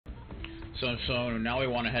So now we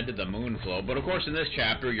want to head to the moon flow, but of course in this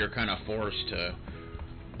chapter you're kind of forced to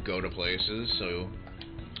go to places, so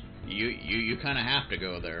you kind of have to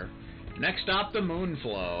go there. Next stop, the moon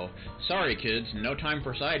flow. Sorry kids, no time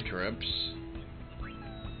for side trips.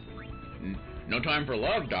 No time for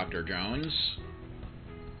love, Dr. Jones.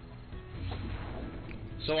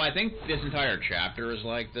 So I think this entire chapter is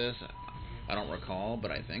like this. I don't recall, but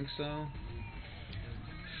I think so.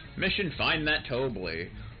 Mission: find that Tobli.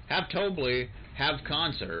 Have Tobli have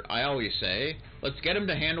concert. I always say, let's get him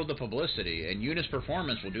to handle the publicity, and Eunice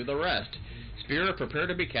Performance will do the rest. Spirit, prepare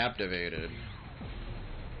to be captivated.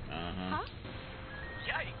 Huh?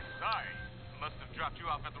 Yikes, sorry. Must have dropped you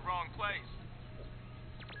off at the wrong place.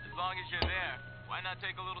 As long as you're there, why not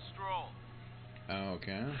take a little stroll?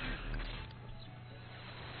 Okay.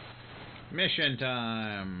 Mission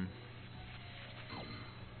time.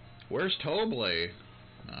 Where's Tobli?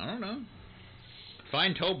 I don't know.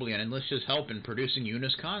 Find Tobli and enlist his help in producing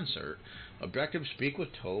Eunice concert. Objective: speak with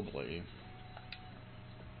Tobli.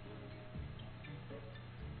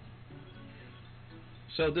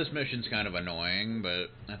 So this mission's kind of annoying, but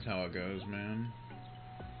that's how it goes, man.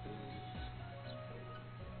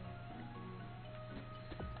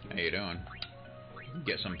 How you doing?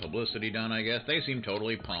 Get some publicity done, I guess. They seem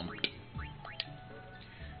totally pumped.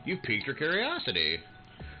 You've piqued your curiosity.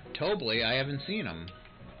 Tobli, I haven't seen him.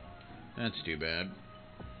 That's too bad.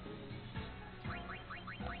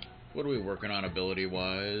 What are we working on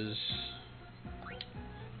ability-wise?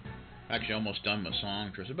 Actually, almost done with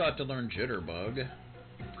Songstress. About to learn Jitterbug.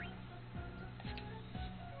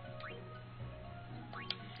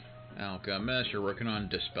 Alchemist, you're working on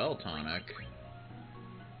Dispel Tonic.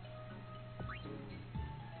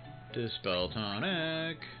 Dispel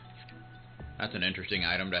Tonic. That's an interesting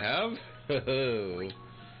item to have.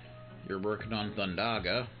 You're working on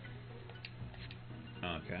Thundaga.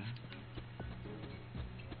 Okay.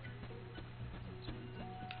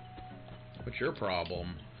 What's your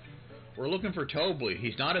problem? We're looking for Tobli.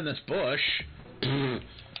 He's not in this bush.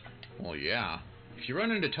 Well, yeah. If you run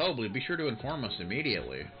into Tobli, be sure to inform us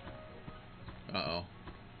immediately. Uh-oh.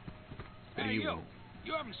 Hey, you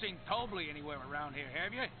haven't seen Tobli anywhere around here,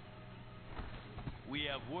 have you? We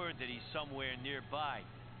have word that he's somewhere nearby.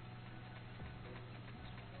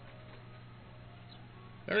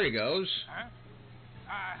 There he goes. Huh?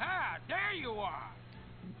 Aha! There you are!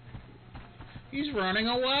 He's running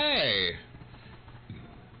away!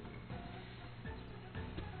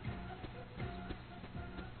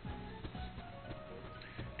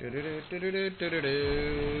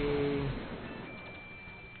 Do-do-do-do-do-do-do-do.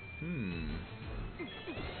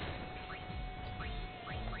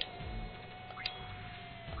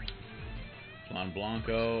 Flan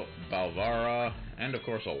Blanco, Balvara, and of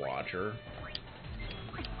course a Watcher.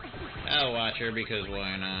 I'll watch her because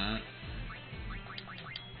why not?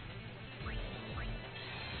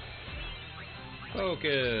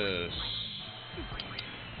 Focus!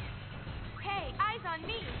 Hey, eyes on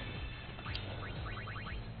me!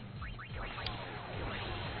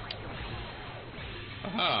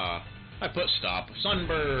 Aha! I put stop.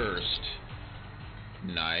 Sunburst!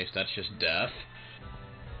 Nice, that's just death.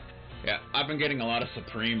 Yeah, I've been getting a lot of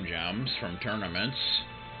Supreme Gems from tournaments.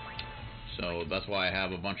 So that's why I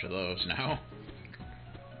have a bunch of those now.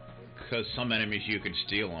 Because some enemies you can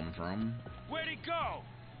steal them from. Where'd he go?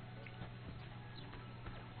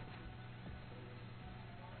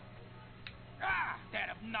 Ah, that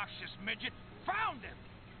obnoxious midget! Found him!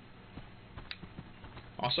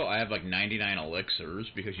 Also, I have like 99 elixirs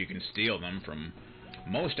because you can steal them from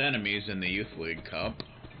most enemies in the Youth League Cup.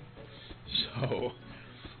 So,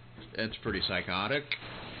 it's pretty psychotic.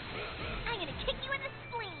 I'm gonna kick you in the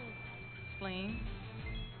spleen. Spleen?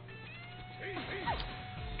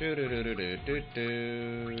 Do do do do do do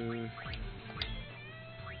do.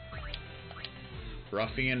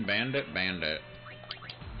 Ruffian, bandit, bandit.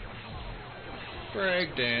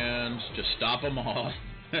 Breakdance, just stop them all.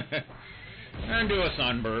 And do a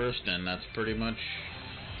sunburst, and that's pretty much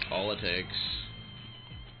all it takes.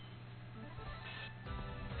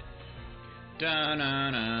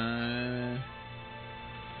 Da-na-na.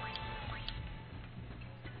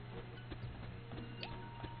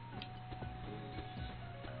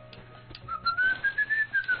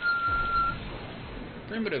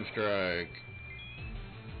 Primitive strike.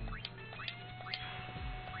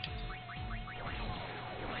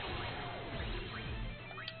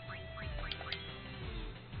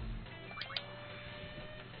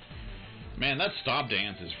 Man, that stop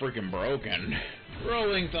dance is freaking broken.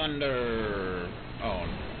 Rolling Thunder. Oh,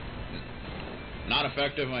 not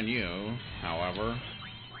effective on you, however.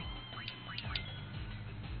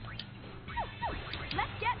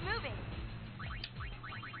 Let's get moving.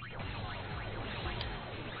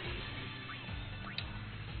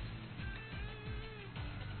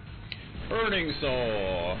 Burning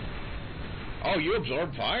Soul. Oh, you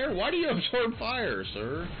absorb fire? Why do you absorb fire,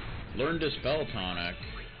 sir? Learn Dispel Tonic.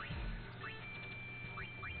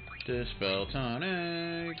 Dispel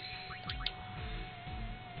Tonic.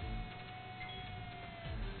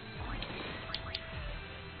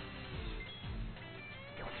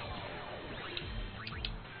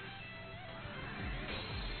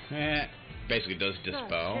 Basically does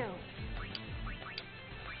Dispel.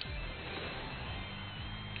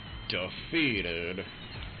 Defeated.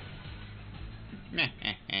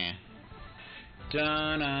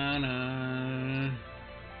 Da-na-na.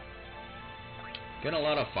 Get a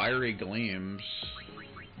lot of fiery gleams.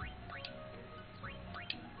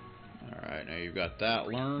 Alright, now you've got that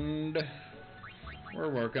learned.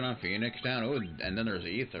 We're working on Phoenix Down. Oh, and then there's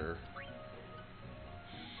Ether.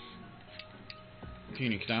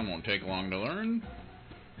 Phoenix Down won't take long to learn.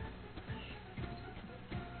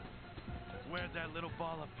 Where'd that little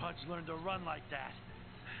ball of pudge learn to run like that?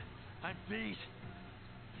 I'm beat.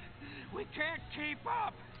 We can't keep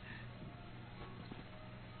up.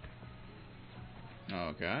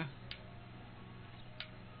 Okay.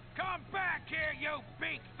 Come back here, you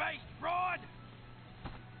beak-faced fraud!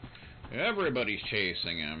 Everybody's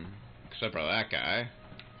chasing him, except for that guy.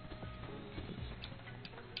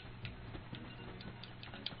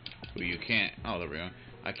 Who you can't... Oh, there we go.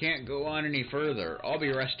 I can't go on any further. I'll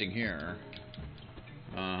be resting here.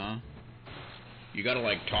 Uh-huh. You gotta,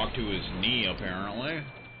 like, talk to his knee, apparently.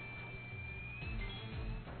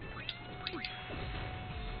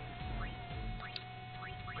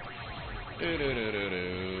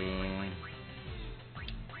 Do-do-do-do-do.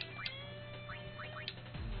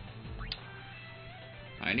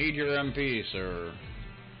 I need your MP, sir.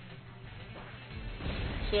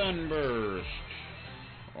 Sunburst.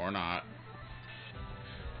 Or not.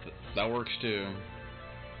 That works too.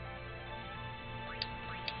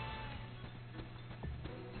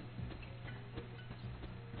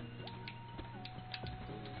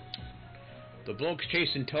 The blokes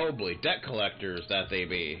chasing Tobli. Debt collectors that they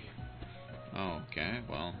be. Oh, okay,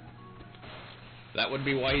 well. That would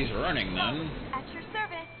be why he's running then. At your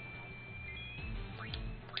service.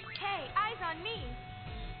 Hey, eyes on me.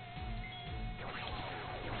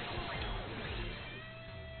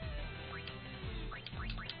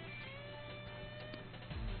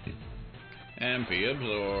 MP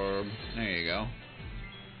absorb. There you go.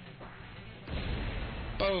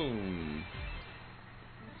 Boom.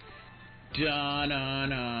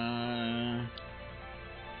 Da-na-na.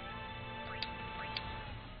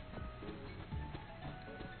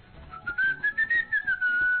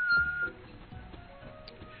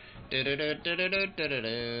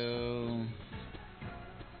 Do-do-do-do-do-do-do-do.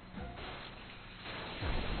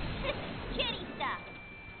 This is kitty stuff.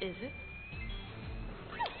 Is it?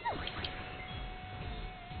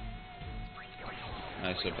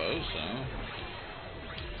 I suppose so.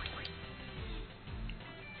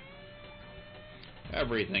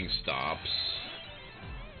 Everything stops.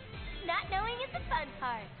 Not knowing is the fun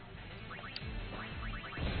part.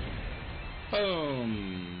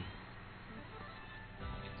 Boom.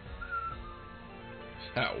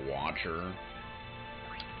 That watcher.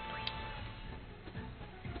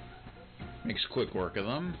 Makes quick work of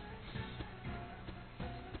them.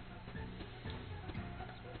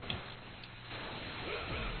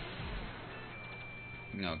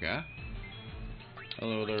 Okay.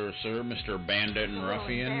 Hello there, sir, Mr. Bandit and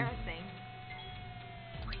Ruffian. Embarrassing.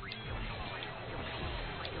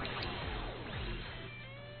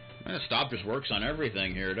 Man, the stop just works on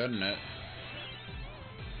everything here, doesn't it?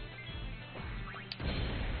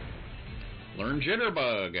 Learn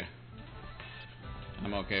Jitterbug.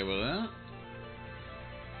 I'm okay with that.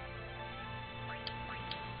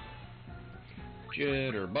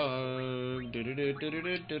 Jitterbug.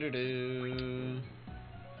 Do-do-do-do-do-do-do-do.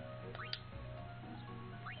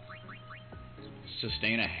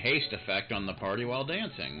 Sustain a haste effect on the party while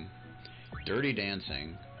dancing. Dirty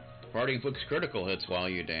dancing. Party inflicts critical hits while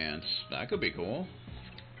you dance. That could be cool.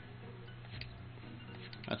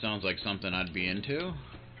 That sounds like something I'd be into.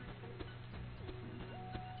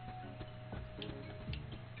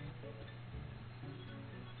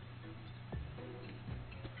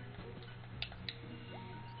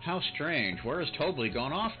 How strange. Where has Tobli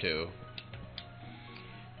gone off to?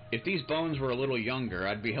 If these bones were a little younger,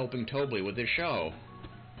 I'd be helping Tobli with this show.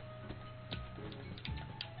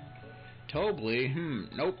 Tobli?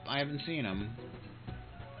 Nope, I haven't seen him.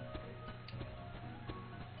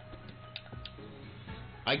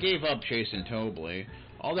 I gave up chasing Tobli.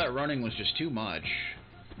 All that running was just too much.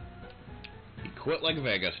 He quit like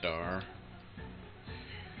Vegastar.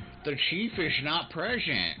 The chief is not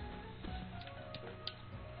present.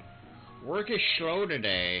 Work is slow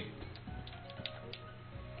today.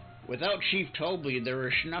 Without Chief Tobli, there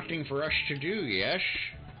is nothing for us to do, yes?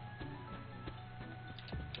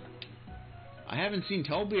 I haven't seen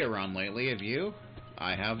Tobli around lately, have you?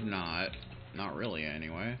 I have not. Not really,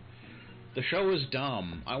 anyway. The show is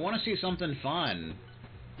dumb. I want to see something fun.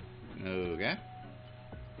 Okay.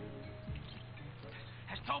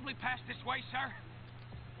 Has Tobli passed this way, sir?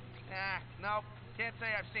 Nope. Can't say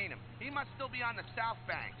I've seen him. He must still be on the south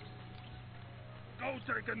bank. Go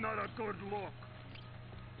take another good look.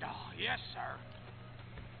 Oh, yes, sir.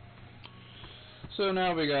 So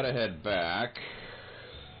now we gotta head back.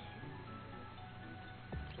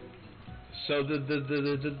 So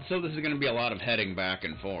so this is gonna be a lot of heading back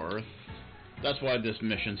and forth. That's why this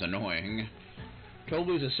mission's annoying.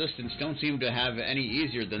 Tobli's assistants don't seem to have it any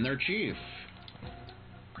easier than their chief.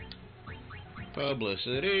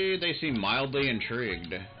 Publicity. They seem mildly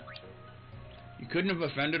intrigued. You couldn't have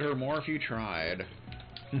offended her more if you tried.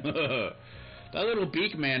 That little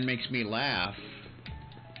beak man makes me laugh.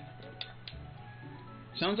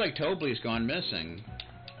 Sounds like Tobli's gone missing.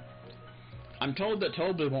 I'm told that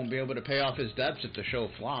Tobli won't be able to pay off his debts if the show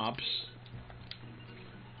flops.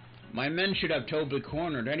 My men should have Tobli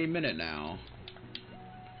cornered any minute now.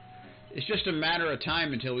 It's just a matter of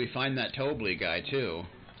time until we find that Tobli guy, too.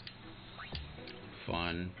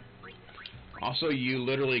 Fun. Also, you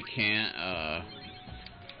literally can't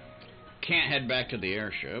head back to the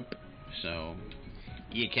airship, so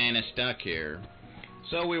you're kinda stuck here.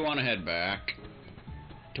 So we want to head back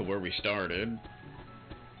to where we started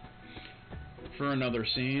for another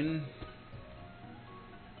scene.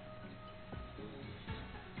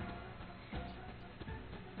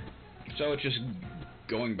 So it's just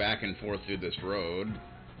going back and forth through this road.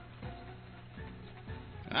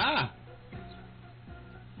 Ah!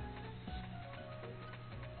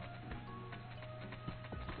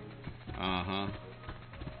 Uh-huh.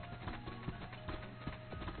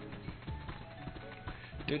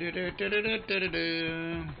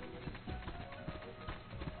 Do-do-do-do-do-do-do-do.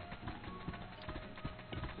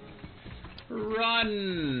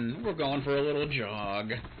 Run! We're going for a little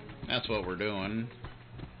jog. That's what we're doing.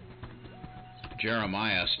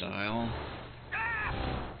 Jeremiah style.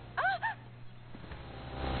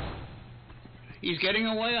 He's getting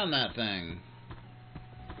away on that thing.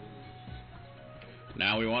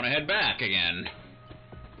 Now we want to head back again.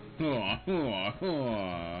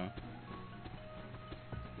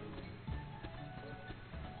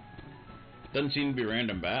 Doesn't seem to be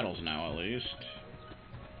random battles now, at least.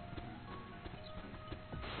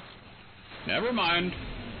 Never mind.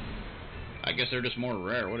 I guess they're just more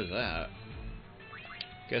rare. What is that?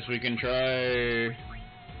 Guess we can try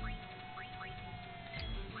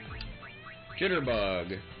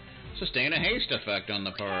Jitterbug. Sustain a haste effect on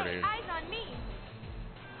the party. Hey, eyes on me.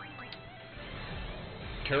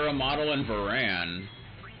 Terramodel and Varan.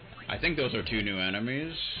 I think those are two new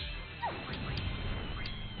enemies.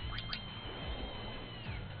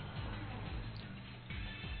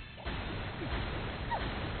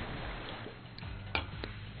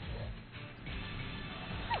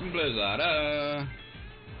 Blizzada.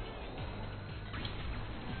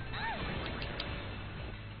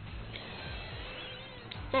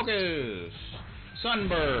 Focus!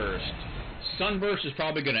 Sunburst! Sunburst is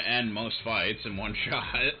probably going to end most fights in one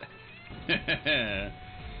shot.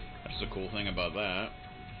 That's the cool thing about that.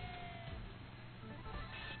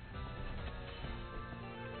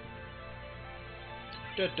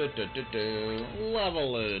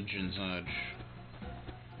 Levelage and such.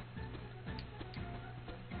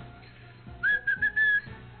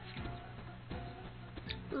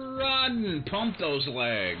 Run! Pump those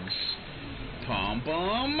legs. Pump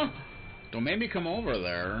 'em. Don't make me come over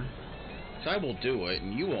there. 'Cause I will do it,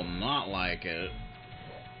 and you will not like it.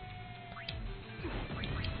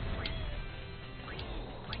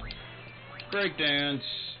 Breakdance.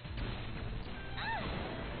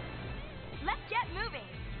 Let's get moving.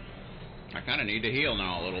 I kind of need to heal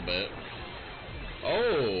now a little bit.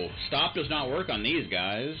 Oh, stop does not work on these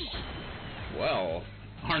guys. Well,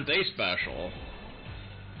 aren't they special?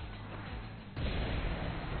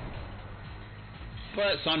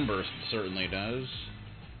 But Sunburst certainly does.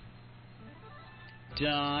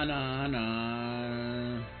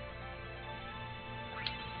 Da-na-na.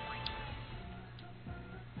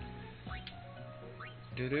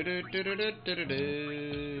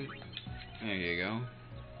 Do-do-do-do-do-do-do-do. There you go.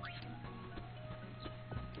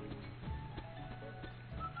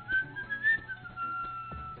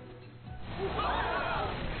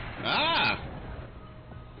 Ah!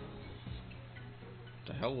 What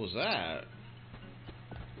the hell was that?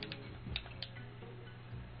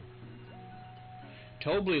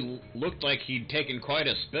 Tobli looked like he'd taken quite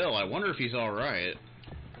a spill. I wonder if he's alright.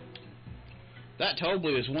 That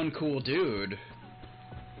Tobli is one cool dude.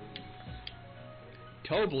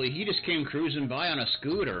 Tobli, he just came cruising by on a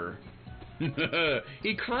scooter.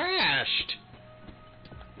 He crashed!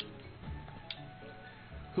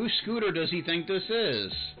 Whose scooter does he think this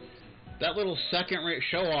is? That little second-rate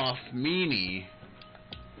show-off meanie.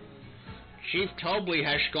 Chief Tobli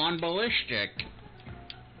has gone ballistic.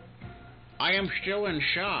 I am still in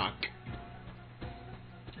shock.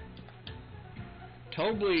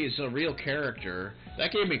 Tobli is a real character.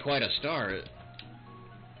 That gave me quite a start.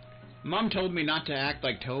 Mom told me not to act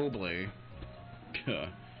like Tobli.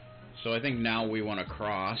 So I think now we want to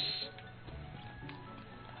cross.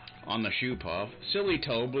 On the shoe puff. Silly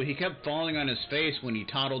Tobli, he kept falling on his face when he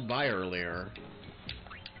toddled by earlier.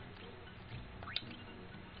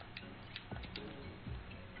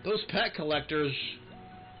 Those pet collectors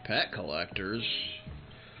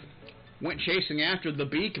went chasing after the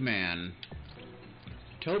Beak Man.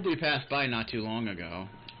 Tobli passed by not too long ago.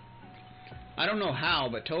 I don't know how,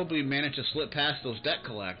 but Tobli managed to slip past those debt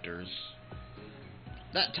collectors.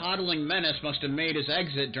 That toddling menace must have made his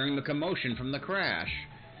exit during the commotion from the crash.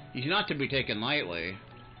 He's not to be taken lightly.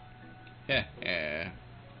 Heh heh.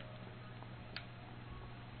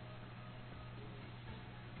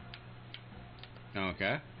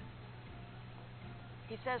 Okay.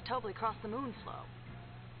 He says Tobli crossed the moon flow.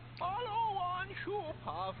 Follow on, shoe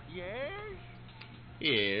puff, yes?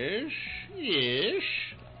 Yes, yes.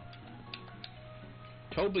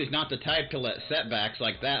 Tobli's not the type to let setbacks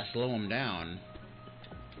like that slow him down.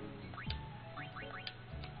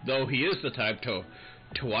 Though he is the type to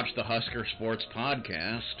watch the Husker Sports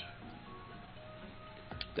podcast.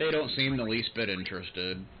 They don't seem the least bit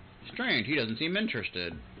interested. Strange, he doesn't seem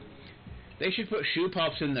interested. They should put shoe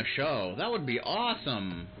puffs in the show. That would be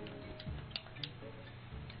awesome.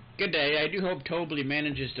 Good day. I do hope Tobli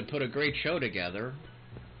manages to put a great show together.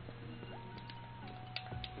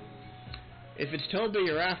 If it's Tobli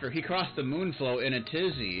you're after, he crossed the moon flow in a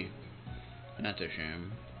tizzy. That's a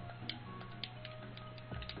shame.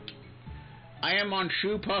 I am on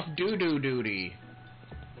shoe puff doo-doo duty.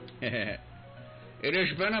 It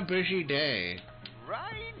has been a busy day.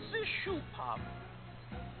 Rides the shoe puff.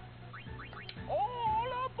 All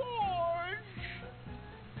aboard!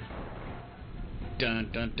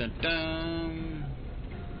 Dun dun dun dun.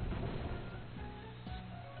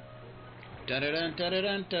 Dun dun dun dun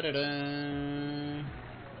dun dun dun.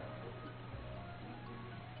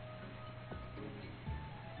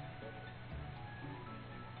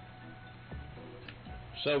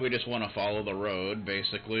 So we just want to follow the road,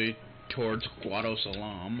 basically, towards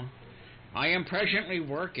Guadalsalam. I am presently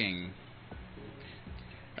working.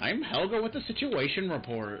 I'm Helga with the situation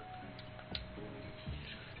report.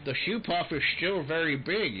 The shoe puff is still very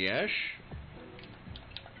big, yes?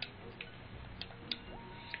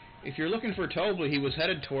 If you're looking for Tobli, he was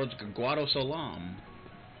headed towards Guadalsalam.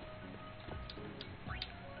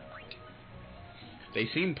 They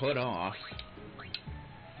seem put off.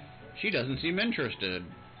 She doesn't seem interested.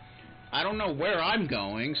 I don't know where I'm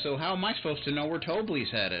going, so how am I supposed to know where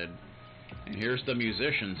Tobli's headed? And here's the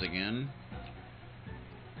musicians again.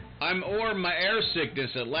 I'm o'er my air sickness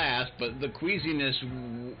at last, but the queasiness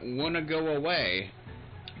wanna go away.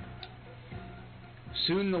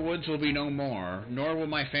 Soon the woods will be no more, nor will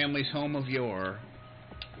my family's home of yore.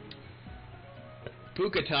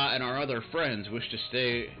 Pukata and our other friends wish to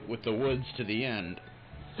stay with the woods to the end.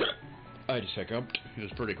 I just hiccuped. It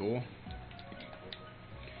was pretty cool.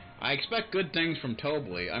 I expect good things from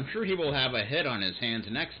Tobli. I'm sure he will have a hit on his hands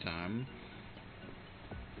next time.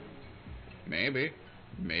 Maybe.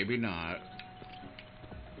 Maybe not.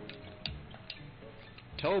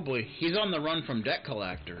 Tobli, he's on the run from debt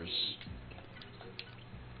collectors.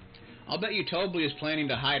 I'll bet you Tobli is planning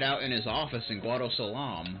to hide out in his office in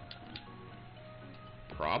Guadalsalam.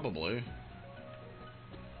 Probably.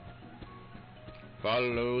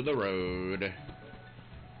 Follow the road.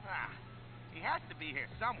 Ah, he has to be here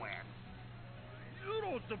somewhere. You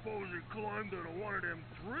don't suppose he climbed into one of them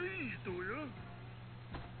trees, do you?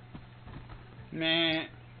 Nah.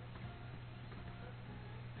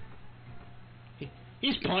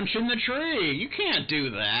 He's punching the tree. You can't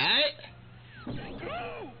do that.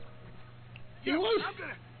 He was.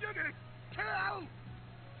 You're gonna tell.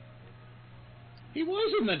 He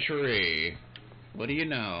was in the tree. What do you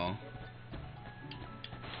know?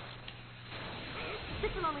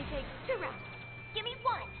 This will only take 2 rounds. Give me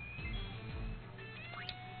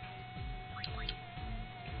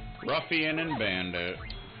 1. Ruffian and bandit.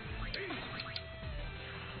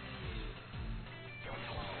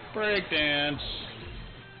 Breakdance.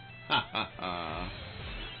 Ha ha ha.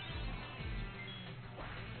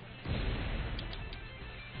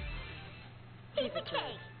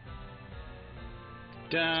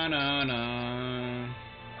 Da-na-na.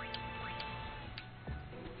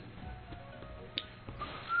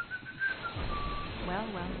 Well,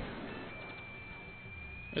 well.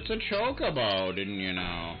 It's a chocobo, didn't you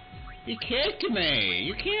know? You kicked me!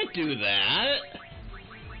 You can't do that!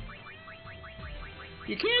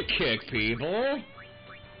 You can't kick people!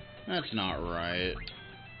 That's not right.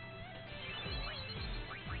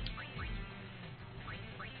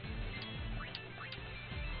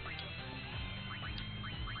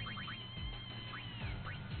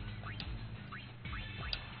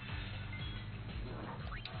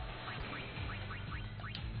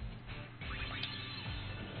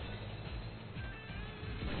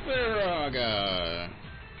 Viraga!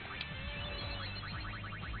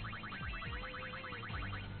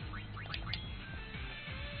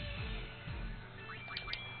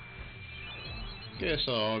 Guess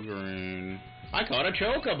all green. I caught a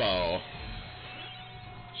chocobo!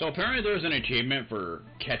 So apparently there's an achievement for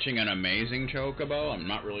catching an amazing chocobo. I'm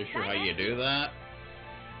not really sure how you do that.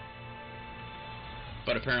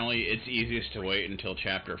 But apparently it's easiest to wait until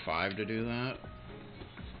chapter 5 to do that.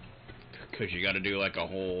 Because you gotta do like a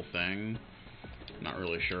whole thing. Not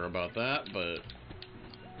really sure about that, but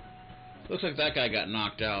looks like that guy got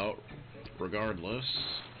knocked out regardless.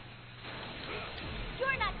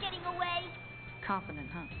 You're not getting away. Confident,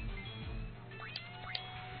 huh?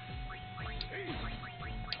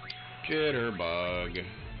 Jitterbug.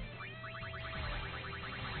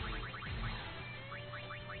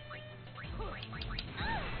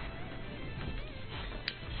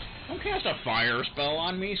 Don't cast a fire spell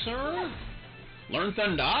on me, sir. Learn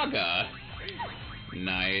Thundaga.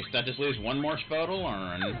 Nice. That just leaves one more spell to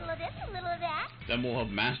learn. A little of this, a little of that. Then we'll have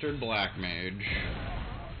mastered Black Mage.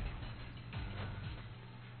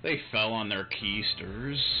 They fell on their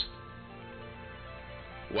keisters.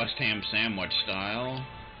 West Ham sandwich style.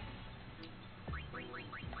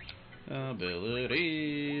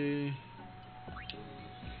 Ability.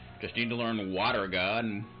 Just need to learn Water God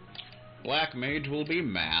and Black Mage will be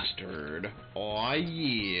mastered. Aw,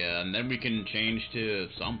 yeah. And then we can change to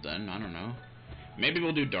something. I don't know. Maybe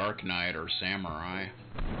we'll do Dark Knight or Samurai.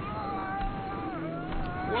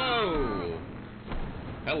 Whoa!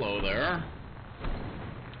 Hello there.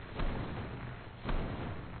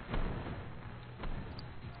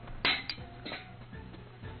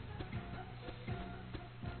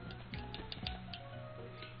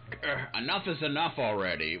 Enough is enough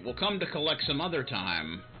already. We'll come to collect some other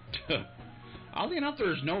time. Oddly enough,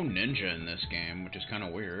 there's no ninja in this game, which is kind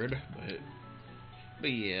of weird, but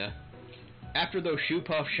yeah. After those shoe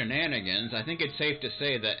puff shenanigans, I think it's safe to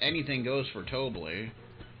say that anything goes for Tobli.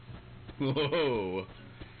 Whoa.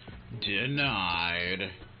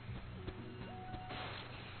 Denied.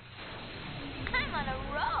 I'm on a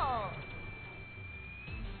roll.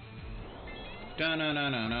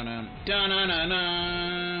 Da-na-na-na-na-na.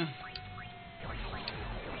 Da-na-na-na.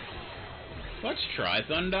 Let's try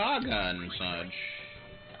Thundaga and such.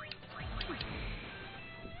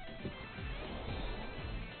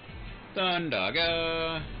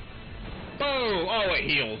 Thundaga. Boom! Oh, it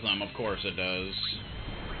heals them. Of course it does.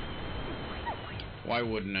 Why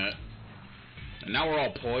wouldn't it? And now we're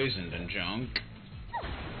all poisoned and junk.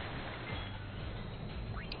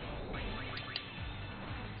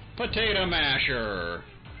 Potato Masher.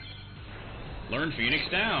 Learn Phoenix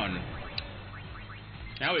Down.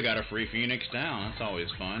 Now we got a free Phoenix Down. That's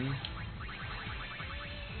always fun.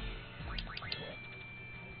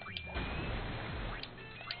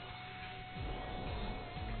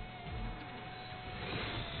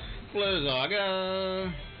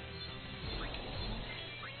 Blizzaga.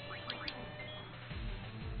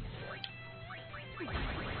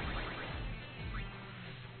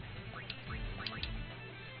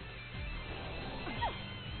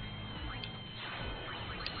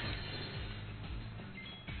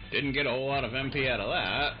 Didn't get a whole lot of MP out of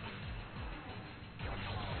that.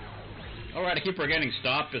 Alright, I keep forgetting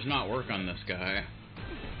stop does not work on this guy.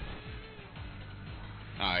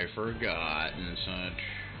 I forgot and such.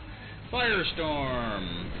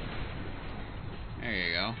 Firestorm! There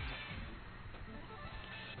you go.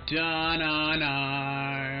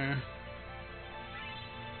 Da-na-na!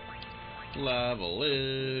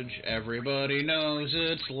 Levelage. Everybody knows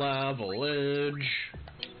it's levelage.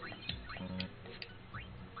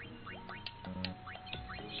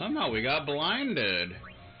 Somehow we got blinded.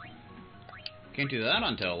 Can't do that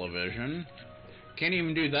on television. Can't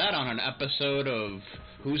even do that on an episode of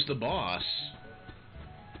Who's the Boss?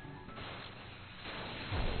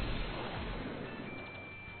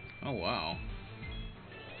 Oh, wow.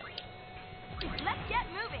 Let's get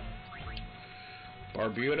moving.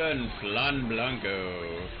 Barbuda and Flan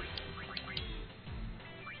Blanco.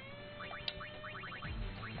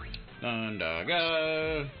 Thunder,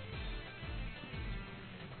 go!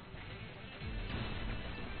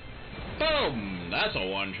 Boom! That's a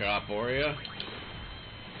one-shot for you.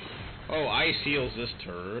 Oh, ice heals this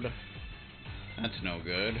turd. That's no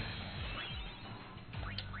good.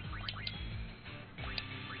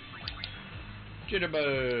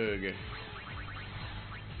 Jitterbug!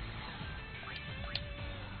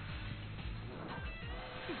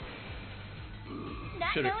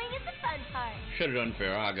 Not knowing is the fun part. Should've done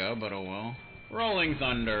Firago, but oh well. Rolling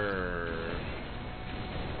Thunder!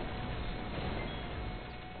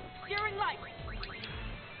 Steering light.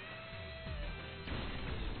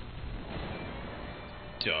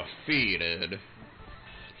 Defeated.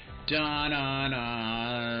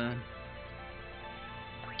 Da-na-na.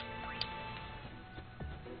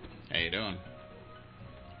 How you doing?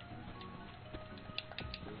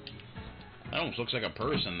 That almost looks like a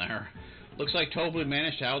person there. Looks like Tobli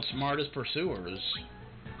managed to outsmart his pursuers.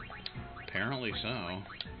 Apparently so.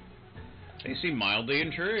 They seem mildly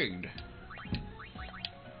intrigued.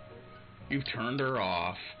 You've turned her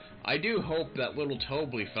off. I do hope that little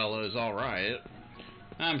Tobli fella is alright.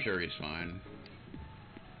 I'm sure he's fine.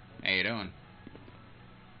 How you doing?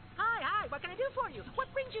 Hi, what can I do for you?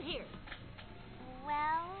 What brings you here?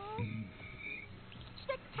 Well...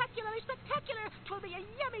 Spectacular! 'Twill be a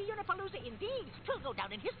yummy Unipalooza indeed. 'Twill go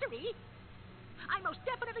down in history. I most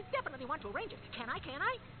definitely want to arrange it. Can I?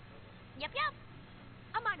 Yep.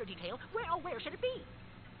 A minor detail. Where should it be?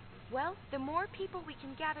 Well, the more people we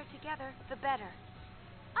can gather together, the better.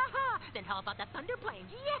 Aha! Then how about the Thunder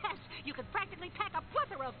Plains? Yes! You could practically pack a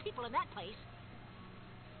plethora of people in that place.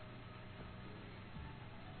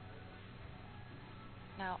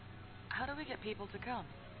 Now, how do we get people to come?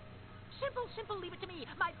 Simple, leave it to me.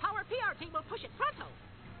 My power PR team will push it pronto.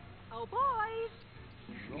 Oh, boys!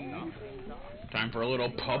 Time for a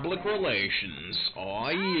little public relations. Oh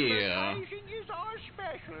yeah. Advertising is our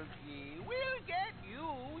specialty. We'll get you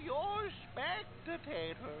your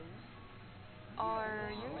spectators.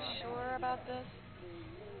 Are you sure about this?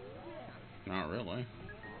 Not really.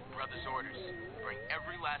 Brother's orders. Bring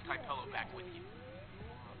every last Hypello back with you.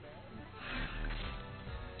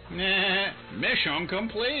 Nah, mission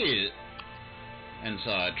complete. And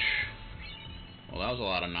such. Well, that was a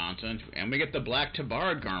lot of nonsense. And we get the black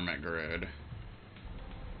tabard garment grid.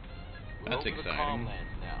 That's exciting. The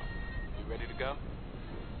Calmlands now. You ready to go?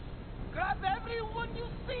 Grab everyone you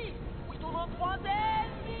see. We do not want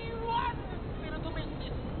anyone to miss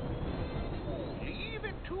this. Leave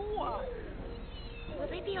it to us. Will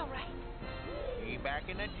they be all right? Be back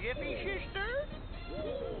in a jiffy, sister.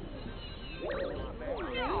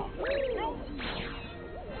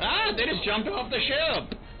 Ah, they just jumped off the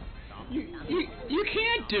ship. You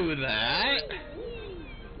can't do that.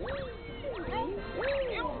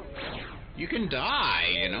 You can die,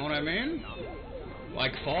 you know what I mean?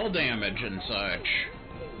 Like fall damage and such.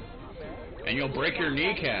 And you'll break your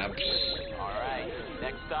kneecaps. Alright,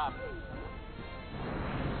 next stop.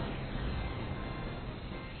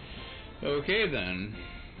 Okay then.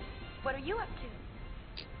 What are you up to?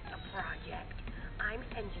 A project. I'm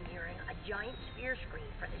engineering a giant sphere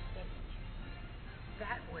screen for the stage.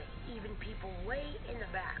 That way, even people way in the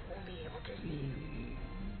back will be able to see.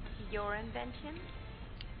 Your invention?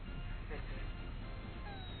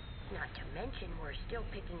 Not to mention, we're still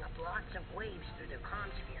picking up lots of waves through the comm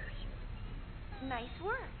spheres. Nice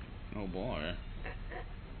work. Oh boy.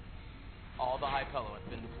 All the Hypello has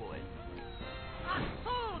been deployed.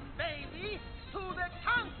 Soon, baby, to the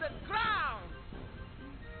concert ground.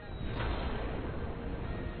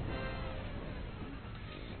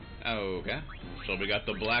 Okay. So we got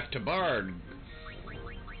the black tabard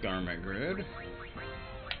garment grid.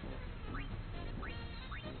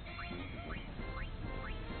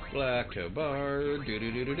 Black tabard. Do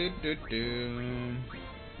do do do do do do.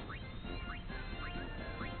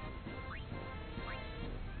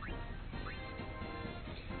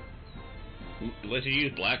 Let's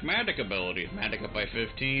use black magic abilities. Magic up by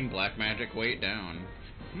 15. Black magic weight down.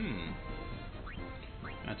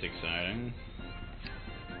 That's exciting.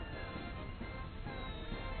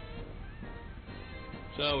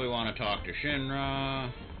 So we want to talk to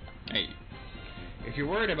Shinra. Hey, if you're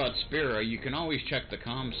worried about Spira, you can always check the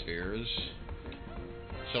comm spheres.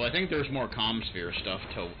 So I think there's more comm sphere stuff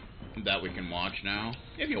that we can watch now,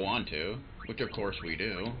 if you want to, which of course we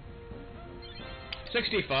do.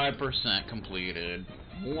 65% completed.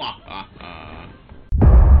 Wahaha.